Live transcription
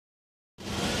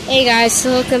Hey guys, so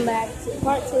welcome back to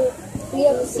part 2. We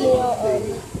have a casino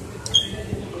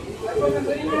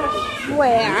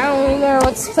wait, I don't remember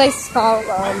what this place is called.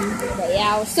 But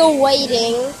yeah, I was still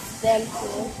waiting for them to.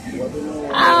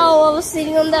 Oh, I was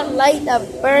sitting on that light,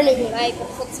 that burning light the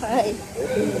whole time.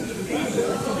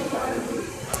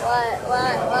 What?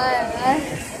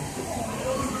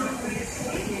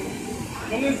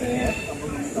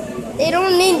 They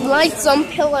don't need lights on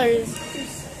pillars.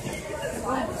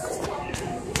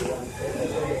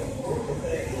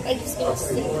 I'm just gonna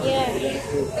sit here.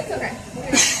 It's okay.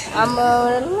 I'm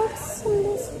gonna look in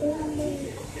this window.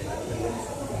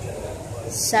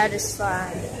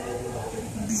 Satisfied.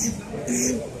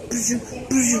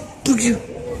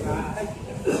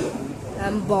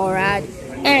 I'm bored,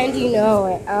 and you know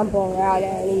it. I'm bored,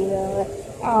 and you know it.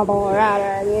 I'm bored,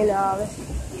 and you know it.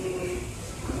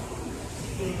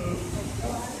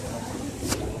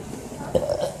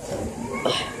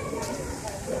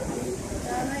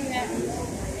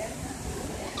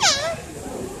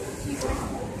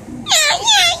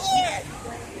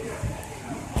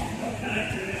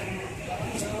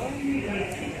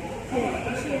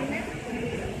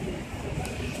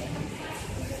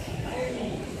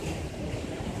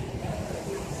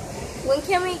 When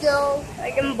can we go?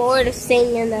 Like, I'm bored of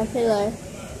staying in that pillar.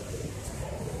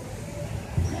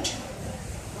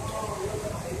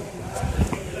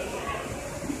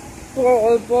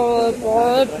 Bored.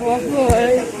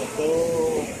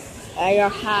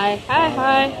 Hi.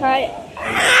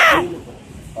 Ah!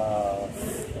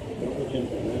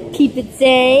 Keep it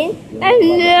sane.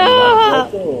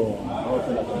 Hello.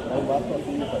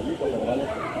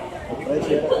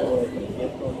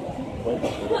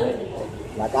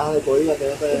 La caja de comida que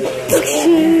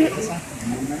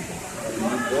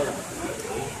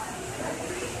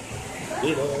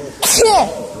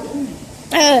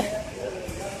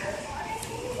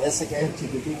ese que es el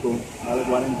chiquitico vale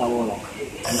 40 bolas.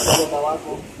 Un solo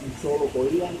tabaco, un solo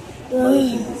coila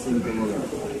vale 85 bolas.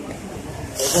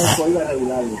 Ese es el coila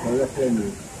regular, el coila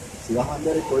premium. Si vas a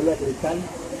vender el coila cristal,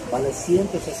 vale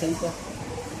 160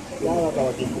 cada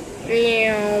tabaquito.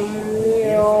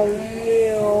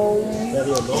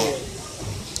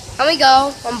 Let me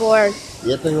go. I'm bored.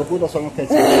 Y estos hijos putos son los que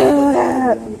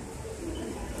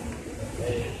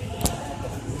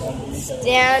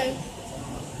Stand.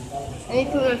 Let me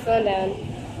put my phone down.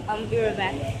 I'll be right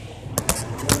back.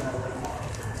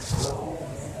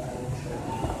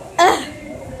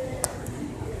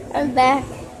 I'm back.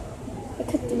 I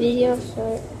cut the video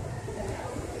short.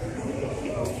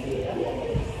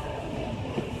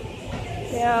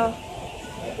 Yeah.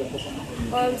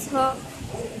 On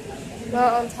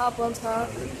top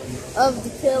of the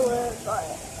pillar, but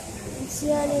I'm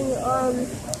standing on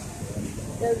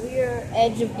the rear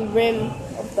edge of the rim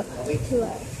of the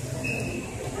pillar.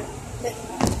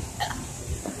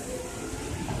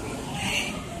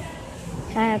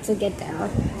 I have to get down.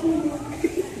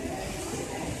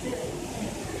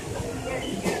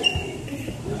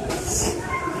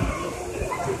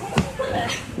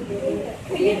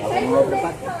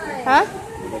 Huh?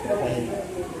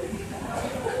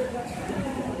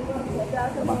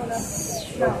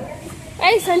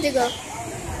 It's time to go.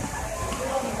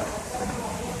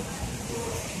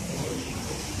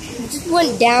 I just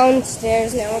went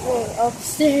downstairs, now we're going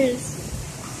upstairs.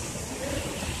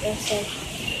 Okay.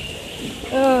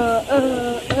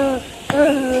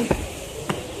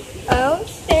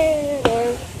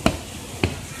 Upstairs.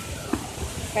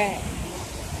 Okay.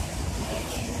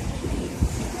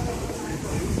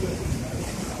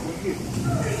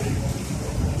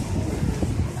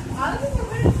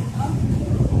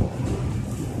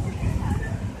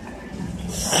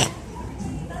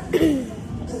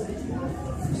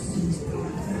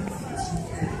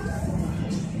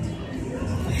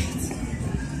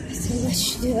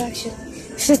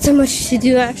 There's so much to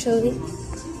do actually.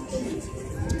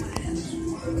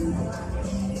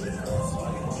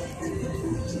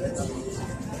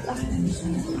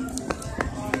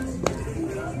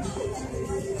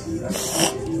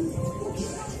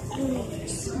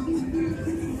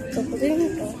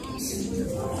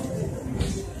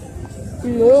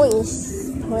 Noise,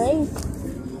 right?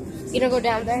 You gonna go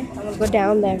down there? I'm gonna go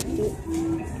down there.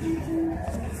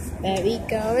 Where we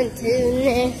going to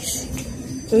next?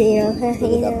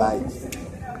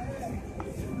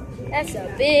 That's a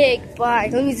big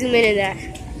bike. Let me zoom in on that.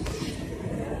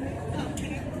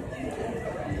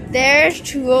 There's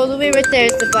two all the way right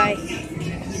there's the bike.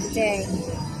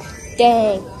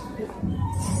 Dang.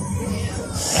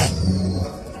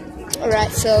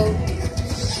 Alright, so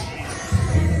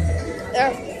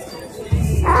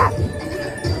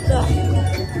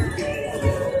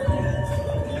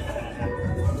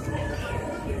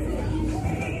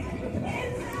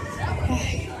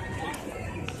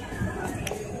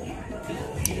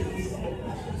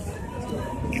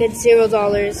Good $0.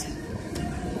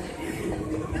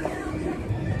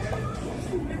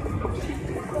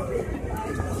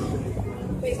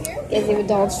 Get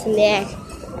 $0 from there. You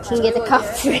can get the cup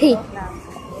free.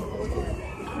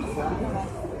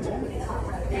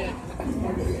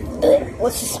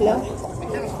 What's the smell?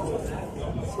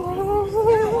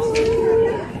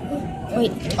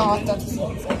 Wait, oh, I thought this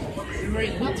was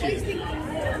What's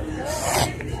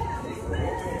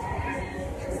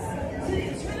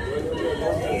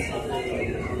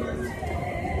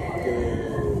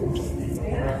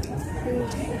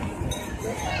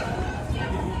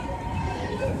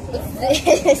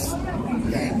this?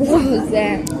 What was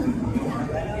that?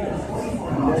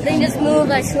 The thing just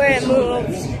moved, I swear it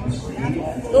moves.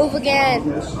 Move again.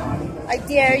 I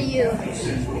dare you.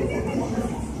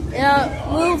 Yeah,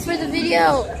 move for the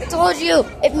video. I told you,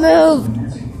 it moved.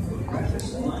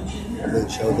 They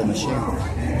showed the machine.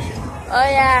 Oh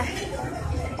yeah.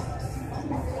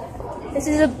 This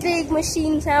is a big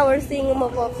machine tower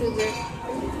thingamabobber.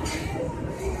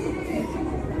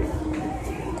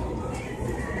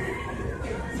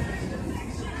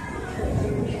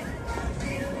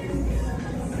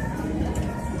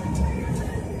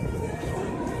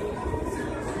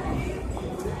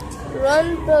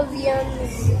 Run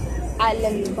Pavion's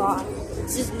Island Bar.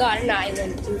 This is not an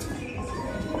island, dude.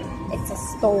 It's a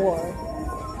store.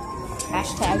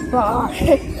 Hashtag bar.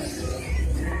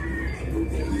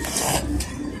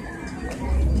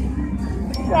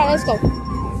 Right, let's go.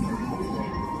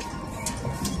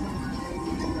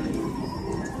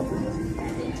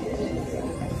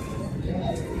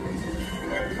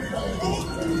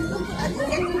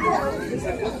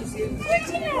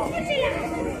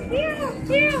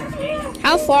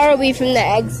 How far are we from the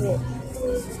exit?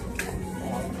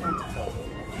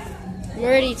 I'm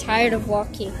already tired of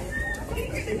walking.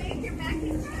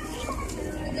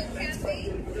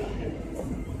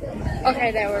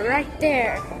 Okay, there, we're right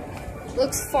there.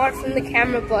 Looks far from the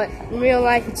camera, but in real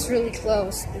life it's really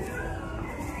close.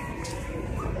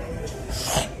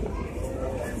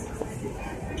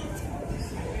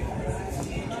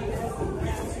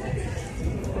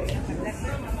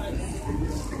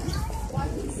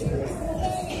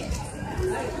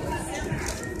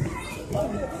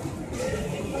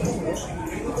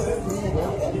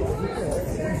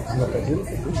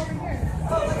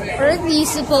 Are these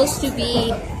supposed to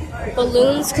be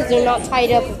balloons? Because they're not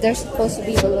tied up if they're supposed to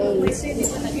be balloons.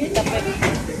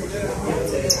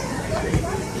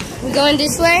 We going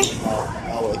this way?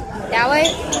 That way?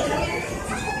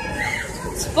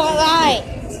 Spotlight!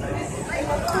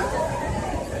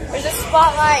 Where's the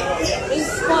spotlight? Where's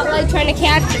the spotlight trying to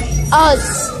catch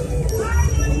us?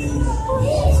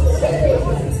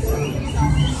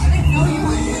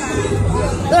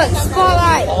 Look,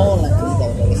 spotlight!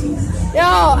 No,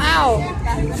 ow!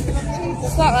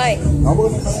 Spotlight.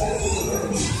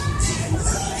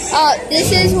 This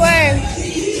is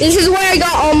where I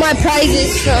got all my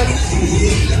prizes from.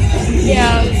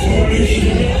 Yeah.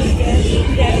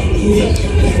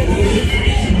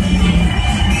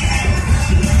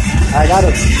 I got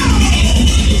it.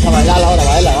 A bailar ahora,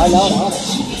 baila ahora.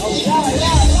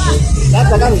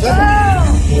 Saca.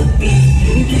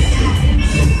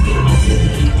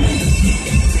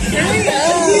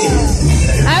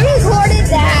 I recorded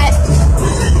that.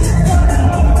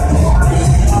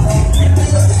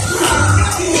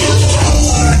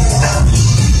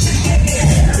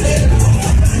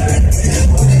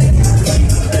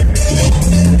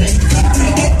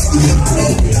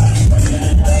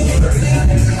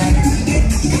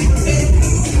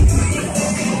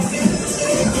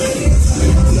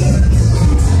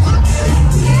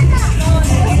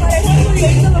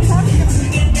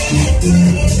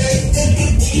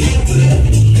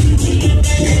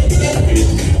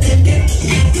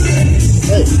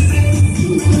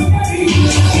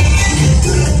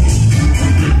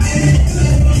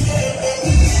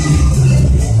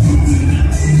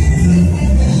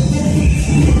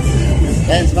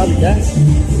 Dance, Bobby, dance.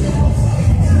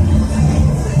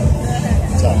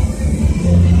 So.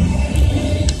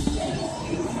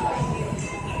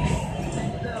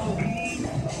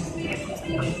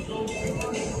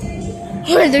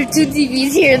 There are two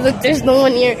TVs here. Look, there's no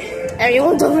one here.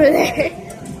 Everyone's over there.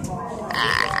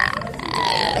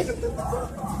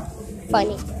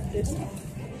 Funny.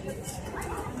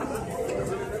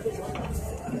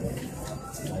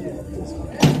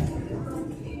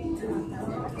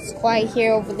 It's quiet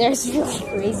here. Over there is really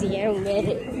crazy. I don't get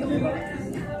it.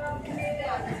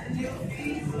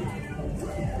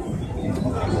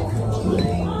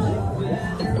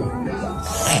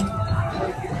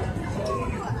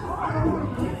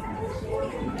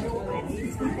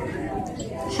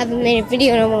 haven't made a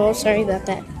video in a while. Sorry about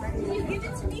that.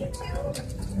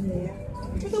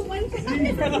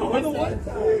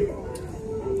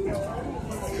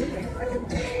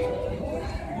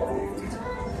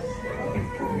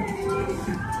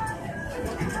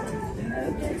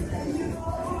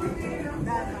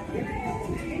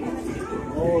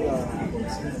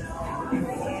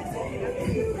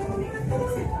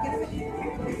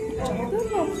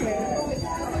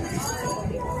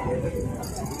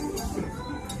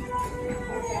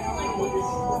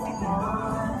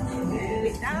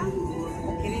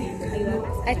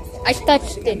 I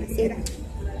touched it. See?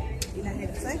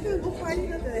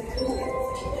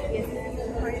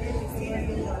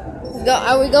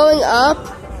 Are we going up?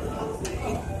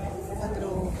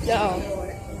 No.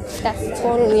 That's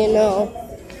totally a no.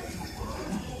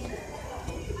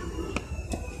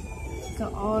 Look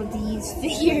at all these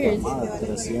figures.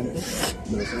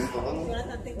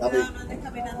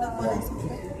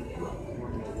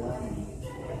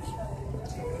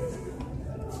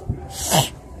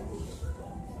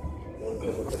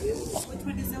 Which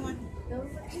one is the one?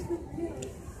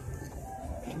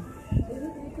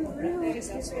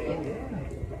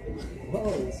 Oh,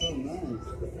 it's so nice.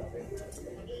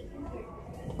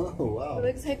 Oh, wow. It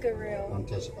looks like a real. Don't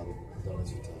touch it, buddy. Don't let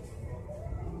you touch.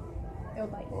 It'll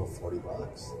bite me. Oh, $40.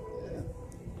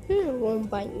 Yeah. It won't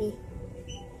bite me.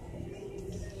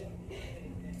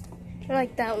 I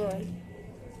like that one.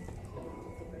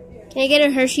 Can I get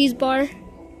a Hershey's bar?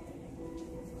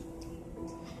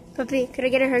 Puppy, could I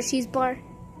get a Hershey's bar?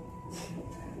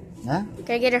 Huh?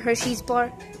 Can I get a Hershey's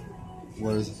bar?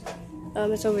 Where is it?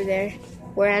 It's over there,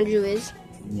 where Andrew is.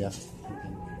 Yeah.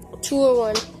 2 or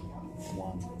 1?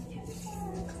 1.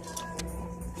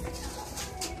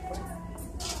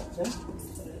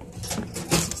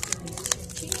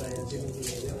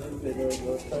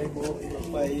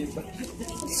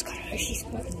 Just got a Hershey's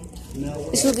bar.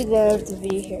 This will be the end of the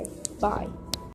video here. Bye.